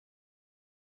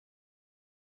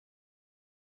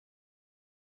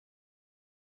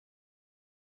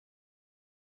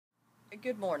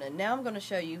Good morning. Now I'm going to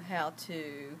show you how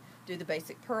to do the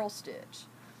basic purl stitch.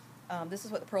 This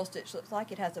is what the purl stitch looks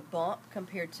like. It has a bump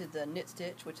compared to the knit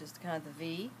stitch, which is kind of the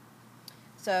V.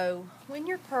 So when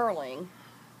you're purling,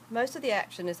 most of the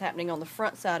action is happening on the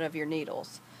front side of your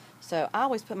needles. So I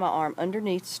always put my arm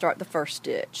underneath to start the first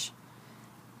stitch.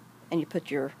 And you put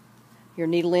your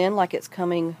needle in like it's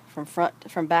coming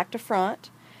from back to front,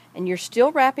 and you're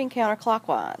still wrapping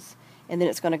counterclockwise. And then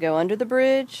it's going to go under the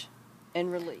bridge and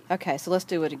release. Okay, so let's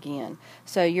do it again.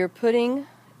 So you're putting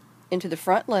into the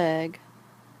front leg,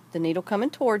 the needle coming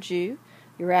towards you,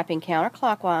 you're wrapping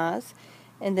counterclockwise,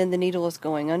 and then the needle is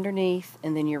going underneath,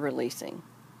 and then you're releasing.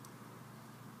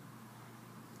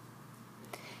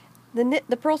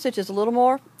 The purl stitch is a little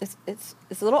more, it's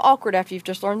a little awkward after you've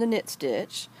just learned the knit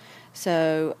stitch.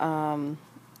 So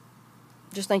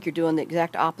just think you're doing the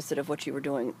exact opposite of what you were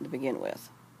doing to begin with.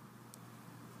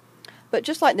 But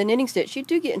just like the knitting stitch, you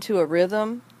do get into a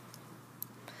rhythm,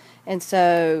 and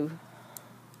so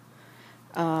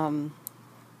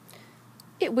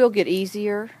it will get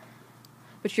easier,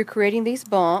 but you're creating these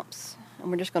bumps, and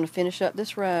we're just going to finish up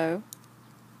this row.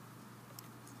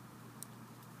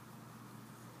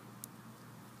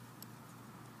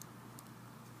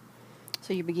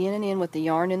 So you're beginning in with the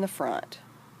yarn in the front,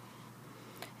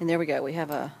 and there we go. We have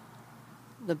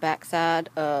the back side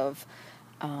of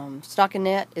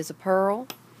stockinette is a purl,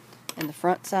 and the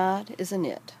front side is a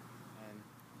knit.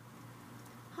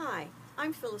 Hi,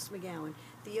 I'm Phyllis McGowan,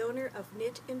 the owner of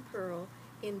Knit and Purl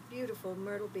in beautiful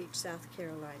Myrtle Beach, South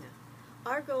Carolina.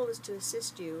 Our goal is to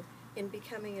assist you in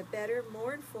becoming a better,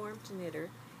 more informed knitter,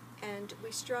 and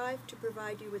we strive to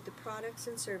provide you with the products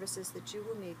and services that you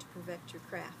will need to perfect your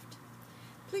craft.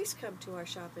 Please come to our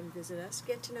shop and visit us,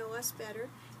 get to know us better,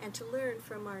 and to learn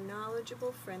from our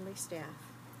knowledgeable, friendly staff.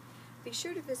 Be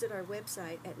sure to visit our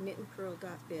website at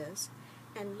knitandpurl.biz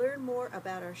and learn more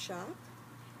about our shop,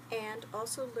 and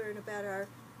also learn about our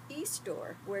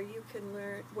e-store where you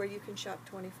can shop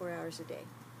 24 hours a day.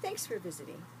 Thanks for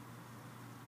visiting.